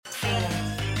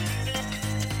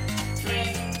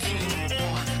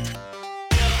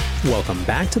Welcome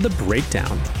back to The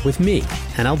Breakdown with me,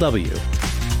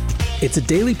 NLW. It's a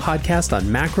daily podcast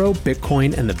on macro,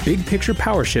 Bitcoin, and the big picture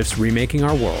power shifts remaking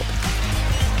our world.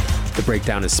 The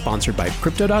Breakdown is sponsored by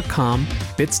Crypto.com,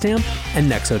 Bitstamp,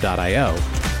 and Nexo.io,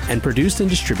 and produced and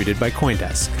distributed by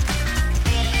CoinDesk.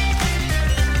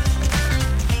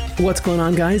 What's going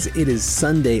on, guys? It is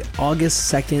Sunday,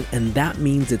 August 2nd, and that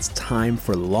means it's time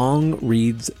for Long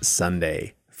Reads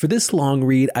Sunday. For this long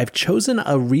read, I've chosen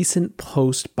a recent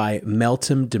post by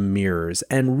Meltem Demirors,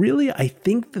 and really I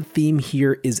think the theme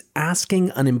here is asking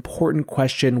an important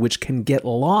question which can get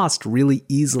lost really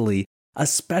easily,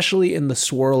 especially in the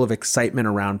swirl of excitement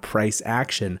around price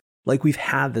action like we've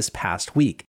had this past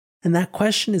week. And that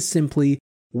question is simply,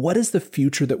 what is the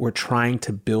future that we're trying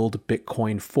to build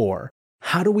Bitcoin for?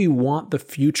 How do we want the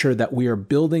future that we are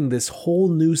building this whole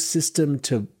new system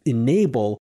to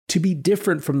enable to be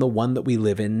different from the one that we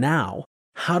live in now?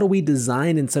 How do we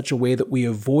design in such a way that we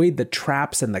avoid the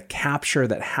traps and the capture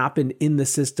that happened in the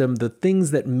system, the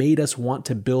things that made us want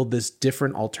to build this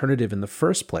different alternative in the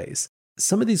first place?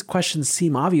 Some of these questions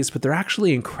seem obvious, but they're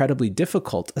actually incredibly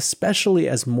difficult, especially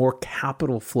as more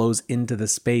capital flows into the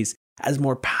space, as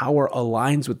more power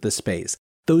aligns with the space.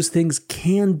 Those things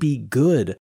can be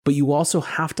good, but you also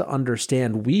have to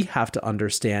understand, we have to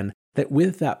understand, that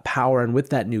with that power and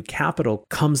with that new capital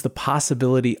comes the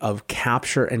possibility of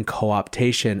capture and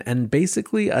co-optation, and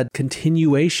basically a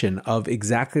continuation of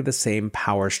exactly the same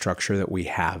power structure that we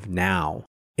have now.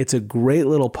 It's a great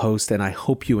little post, and I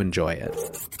hope you enjoy it.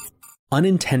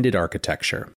 Unintended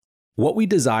architecture. What we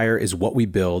desire is what we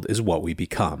build is what we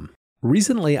become.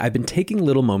 Recently, I've been taking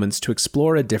little moments to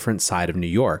explore a different side of New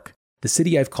York, the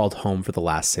city I've called home for the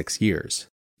last 6 years.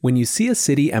 When you see a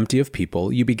city empty of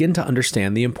people, you begin to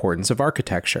understand the importance of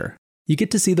architecture. You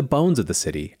get to see the bones of the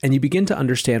city, and you begin to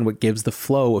understand what gives the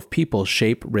flow of people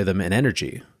shape, rhythm, and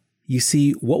energy. You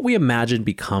see, what we imagine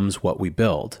becomes what we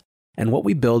build, and what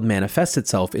we build manifests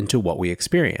itself into what we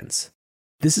experience.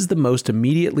 This is the most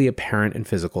immediately apparent in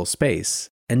physical space,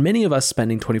 and many of us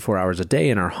spending 24 hours a day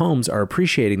in our homes are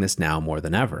appreciating this now more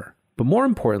than ever. But more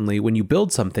importantly, when you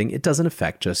build something, it doesn't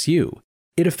affect just you.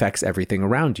 It affects everything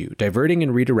around you, diverting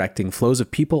and redirecting flows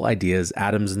of people, ideas,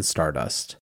 atoms, and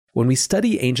stardust. When we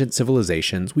study ancient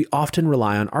civilizations, we often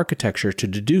rely on architecture to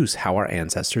deduce how our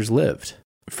ancestors lived.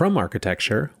 From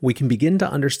architecture, we can begin to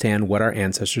understand what our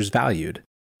ancestors valued,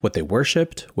 what they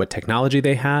worshipped, what technology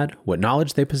they had, what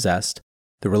knowledge they possessed,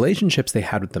 the relationships they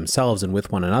had with themselves and with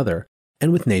one another,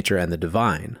 and with nature and the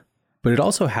divine. But it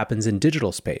also happens in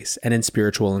digital space and in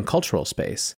spiritual and cultural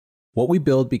space. What we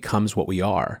build becomes what we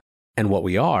are, and what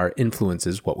we are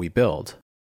influences what we build.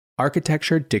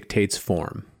 Architecture dictates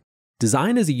form.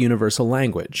 Design is a universal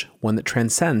language, one that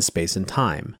transcends space and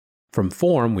time. From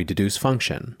form, we deduce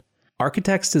function.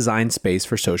 Architects design space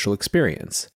for social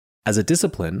experience. As a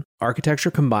discipline, architecture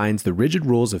combines the rigid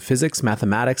rules of physics,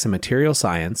 mathematics, and material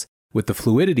science with the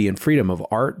fluidity and freedom of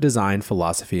art, design,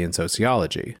 philosophy, and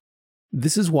sociology.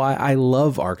 This is why I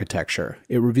love architecture.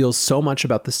 It reveals so much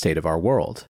about the state of our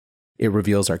world. It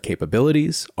reveals our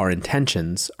capabilities, our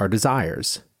intentions, our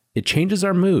desires. It changes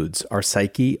our moods, our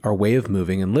psyche, our way of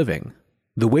moving and living.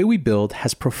 The way we build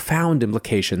has profound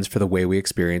implications for the way we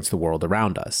experience the world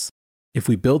around us. If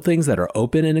we build things that are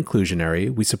open and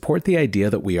inclusionary, we support the idea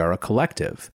that we are a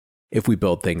collective. If we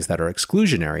build things that are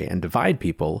exclusionary and divide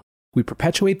people, we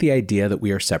perpetuate the idea that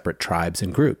we are separate tribes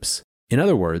and groups. In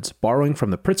other words, borrowing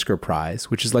from the Pritzker Prize,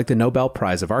 which is like the Nobel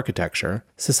Prize of Architecture,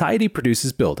 society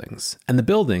produces buildings, and the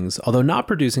buildings, although not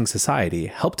producing society,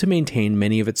 help to maintain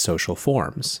many of its social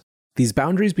forms. These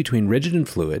boundaries between rigid and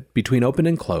fluid, between open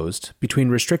and closed, between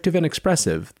restrictive and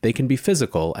expressive, they can be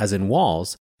physical, as in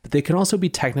walls, but they can also be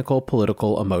technical,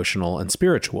 political, emotional, and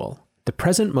spiritual. The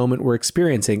present moment we're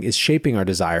experiencing is shaping our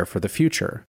desire for the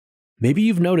future. Maybe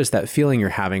you've noticed that feeling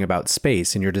you're having about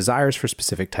space and your desires for a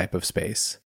specific type of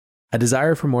space. A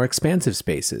desire for more expansive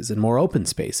spaces and more open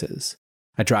spaces.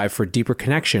 A drive for deeper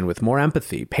connection with more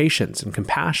empathy, patience, and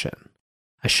compassion.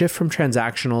 A shift from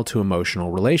transactional to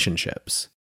emotional relationships.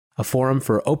 A forum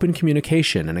for open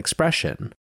communication and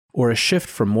expression. Or a shift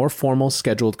from more formal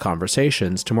scheduled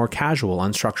conversations to more casual,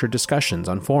 unstructured discussions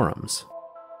on forums.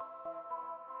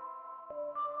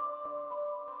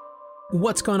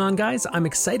 What's going on, guys? I'm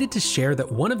excited to share that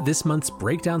one of this month's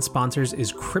Breakdown sponsors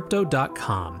is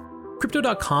Crypto.com.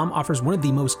 Crypto.com offers one of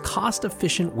the most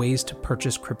cost-efficient ways to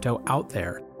purchase crypto out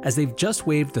there, as they've just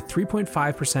waived the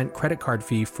 3.5% credit card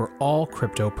fee for all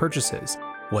crypto purchases.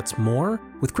 What's more,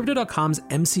 with Crypto.com's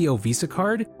MCO Visa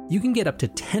card, you can get up to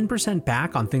 10%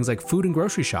 back on things like food and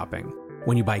grocery shopping.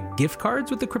 When you buy gift cards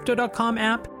with the Crypto.com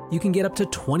app, you can get up to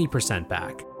 20%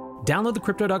 back. Download the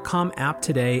Crypto.com app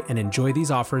today and enjoy these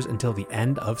offers until the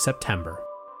end of September.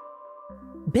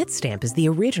 Bitstamp is the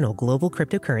original global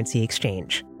cryptocurrency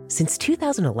exchange. Since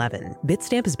 2011,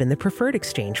 Bitstamp has been the preferred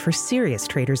exchange for serious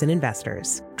traders and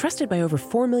investors. Trusted by over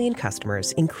 4 million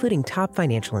customers, including top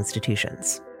financial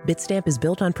institutions. Bitstamp is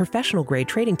built on professional-grade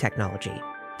trading technology.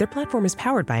 Their platform is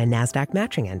powered by a NASDAQ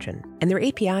matching engine, and their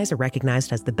APIs are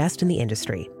recognized as the best in the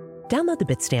industry. Download the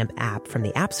Bitstamp app from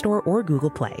the App Store or Google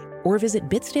Play, or visit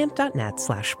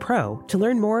bitstamp.net/pro to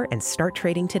learn more and start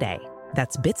trading today.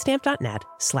 That's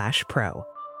bitstamp.net/pro.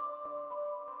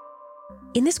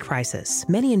 In this crisis,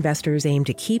 many investors aim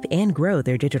to keep and grow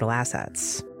their digital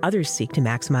assets. Others seek to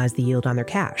maximize the yield on their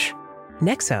cash.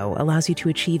 Nexo allows you to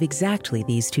achieve exactly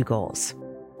these two goals.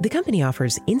 The company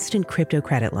offers instant crypto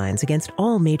credit lines against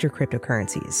all major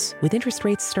cryptocurrencies, with interest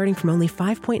rates starting from only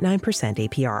 5.9%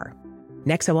 APR.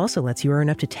 Nexo also lets you earn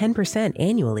up to 10%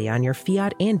 annually on your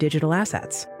fiat and digital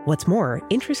assets. What's more,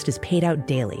 interest is paid out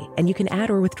daily, and you can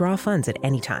add or withdraw funds at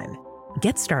any time.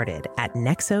 Get started at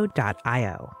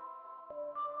nexo.io.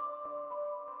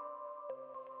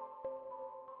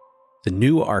 The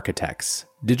New Architects,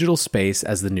 Digital Space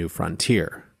as the New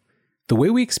Frontier. The way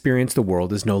we experience the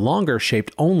world is no longer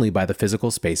shaped only by the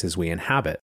physical spaces we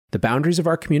inhabit. The boundaries of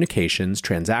our communications,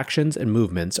 transactions, and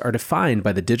movements are defined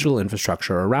by the digital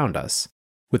infrastructure around us.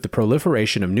 With the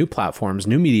proliferation of new platforms,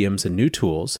 new mediums, and new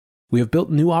tools, we have built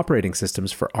new operating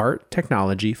systems for art,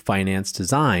 technology, finance,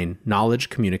 design, knowledge,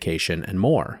 communication, and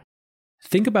more.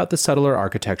 Think about the subtler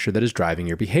architecture that is driving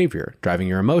your behavior, driving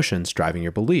your emotions, driving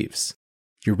your beliefs.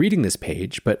 You're reading this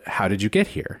page, but how did you get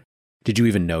here? Did you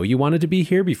even know you wanted to be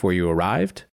here before you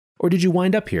arrived? Or did you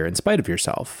wind up here in spite of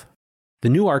yourself? The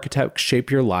new architects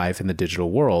shape your life in the digital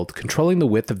world, controlling the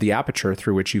width of the aperture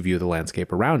through which you view the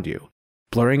landscape around you,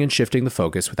 blurring and shifting the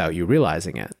focus without you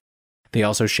realizing it. They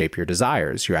also shape your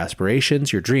desires, your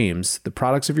aspirations, your dreams, the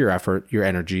products of your effort, your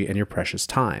energy, and your precious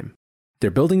time.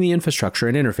 They're building the infrastructure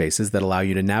and interfaces that allow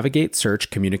you to navigate, search,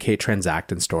 communicate,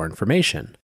 transact, and store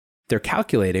information. They're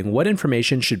calculating what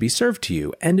information should be served to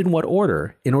you and in what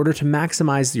order to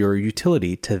maximize your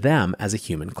utility to them as a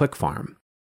human click farm.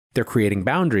 They're creating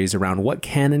boundaries around what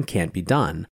can and can't be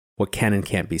done, what can and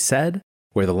can't be said,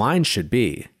 where the lines should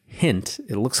be. Hint,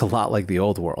 it looks a lot like the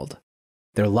old world.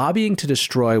 They're lobbying to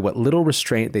destroy what little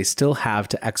restraint they still have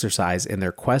to exercise in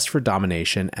their quest for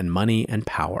domination and money and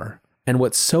power. And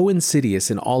what's so insidious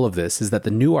in all of this is that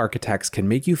the new architects can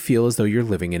make you feel as though you're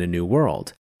living in a new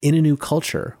world, in a new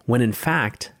culture, when in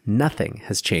fact, nothing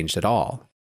has changed at all.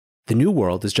 The new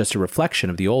world is just a reflection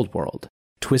of the old world,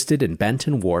 twisted and bent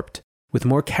and warped, with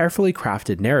more carefully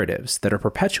crafted narratives that are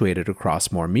perpetuated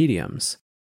across more mediums.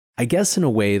 I guess in a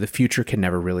way the future can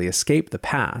never really escape the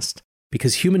past,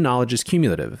 because human knowledge is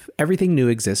cumulative. Everything new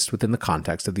exists within the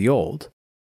context of the old.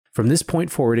 From this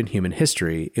point forward in human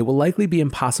history, it will likely be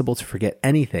impossible to forget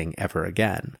anything ever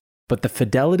again. But the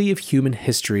fidelity of human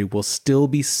history will still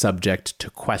be subject to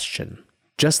question.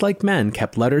 Just like men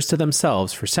kept letters to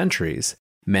themselves for centuries,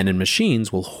 men and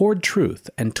machines will hoard truth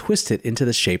and twist it into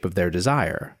the shape of their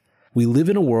desire. We live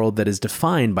in a world that is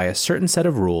defined by a certain set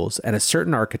of rules and a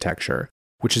certain architecture,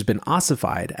 which has been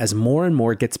ossified as more and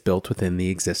more gets built within the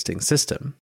existing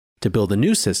system. To build a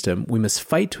new system, we must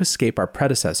fight to escape our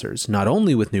predecessors, not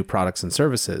only with new products and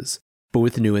services, but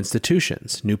with new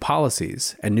institutions, new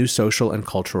policies, and new social and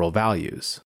cultural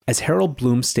values. As Harold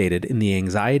Bloom stated in The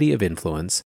Anxiety of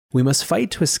Influence, we must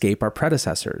fight to escape our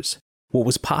predecessors. What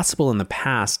was possible in the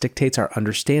past dictates our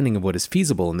understanding of what is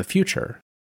feasible in the future.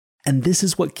 And this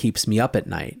is what keeps me up at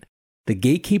night. The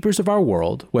gatekeepers of our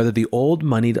world, whether the old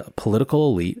moneyed political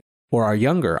elite or our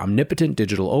younger omnipotent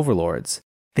digital overlords,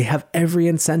 they have every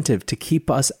incentive to keep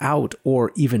us out,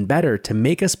 or even better, to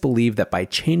make us believe that by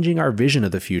changing our vision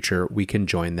of the future, we can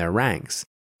join their ranks.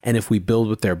 And if we build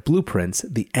with their blueprints,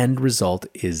 the end result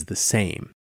is the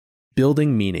same.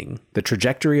 Building meaning, the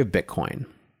trajectory of Bitcoin.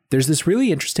 There's this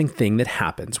really interesting thing that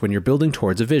happens when you're building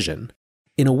towards a vision.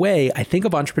 In a way, I think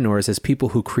of entrepreneurs as people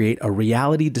who create a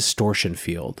reality distortion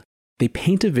field. They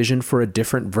paint a vision for a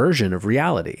different version of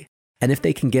reality. And if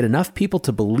they can get enough people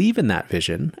to believe in that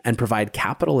vision and provide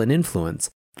capital and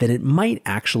influence, then it might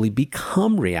actually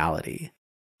become reality.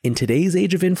 In today's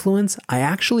age of influence, I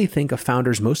actually think a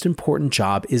founder's most important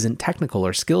job isn't technical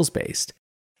or skills-based.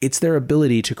 It's their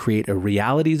ability to create a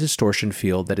reality distortion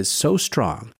field that is so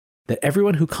strong that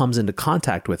everyone who comes into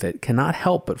contact with it cannot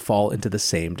help but fall into the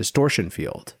same distortion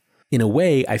field. In a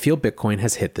way, I feel Bitcoin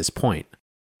has hit this point.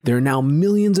 There are now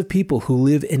millions of people who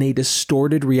live in a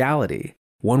distorted reality,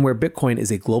 one where Bitcoin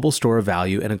is a global store of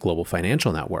value and a global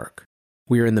financial network.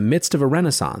 We are in the midst of a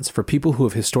renaissance for people who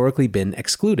have historically been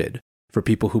excluded, for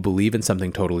people who believe in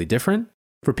something totally different,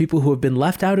 for people who have been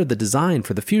left out of the design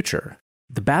for the future.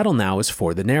 The battle now is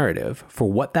for the narrative,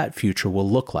 for what that future will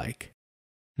look like.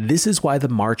 This is why the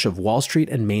march of Wall Street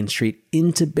and Main Street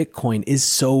into Bitcoin is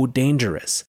so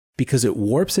dangerous, because it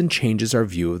warps and changes our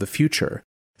view of the future,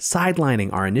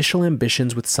 sidelining our initial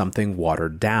ambitions with something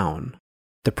watered down.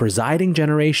 The presiding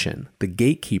generation, the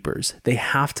gatekeepers, they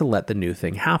have to let the new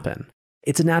thing happen.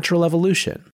 It's a natural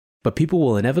evolution, but people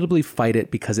will inevitably fight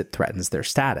it because it threatens their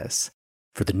status.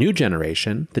 For the new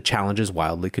generation, the challenge is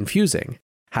wildly confusing.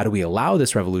 How do we allow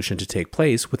this revolution to take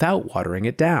place without watering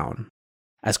it down?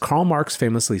 As Karl Marx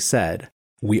famously said,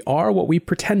 "We are what we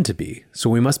pretend to be, so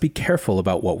we must be careful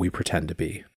about what we pretend to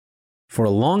be." For a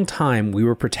long time, we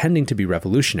were pretending to be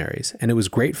revolutionaries, and it was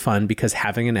great fun because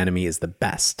having an enemy is the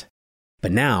best.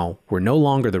 But now, we're no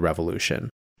longer the revolution.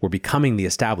 We're becoming the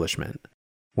establishment.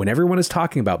 When everyone is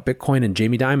talking about Bitcoin and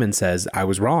Jamie Dimon says, "I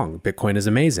was wrong, Bitcoin is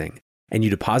amazing," and you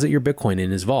deposit your Bitcoin in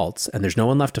his vaults and there's no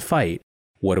one left to fight,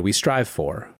 what do we strive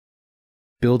for?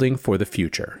 Building for the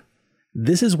future.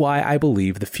 This is why I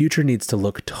believe the future needs to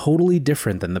look totally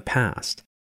different than the past.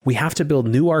 We have to build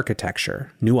new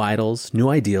architecture, new idols, new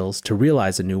ideals to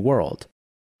realize a new world.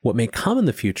 What may come in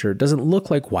the future doesn't look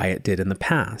like why it did in the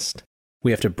past.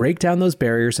 We have to break down those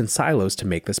barriers and silos to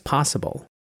make this possible.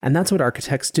 And that's what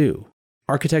architects do.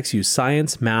 Architects use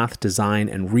science, math, design,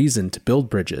 and reason to build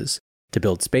bridges, to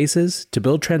build spaces, to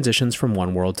build transitions from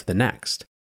one world to the next.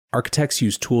 Architects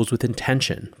use tools with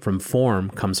intention. From form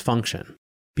comes function.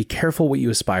 Be careful what you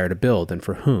aspire to build and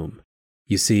for whom.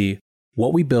 You see,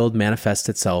 what we build manifests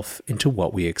itself into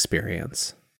what we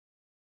experience.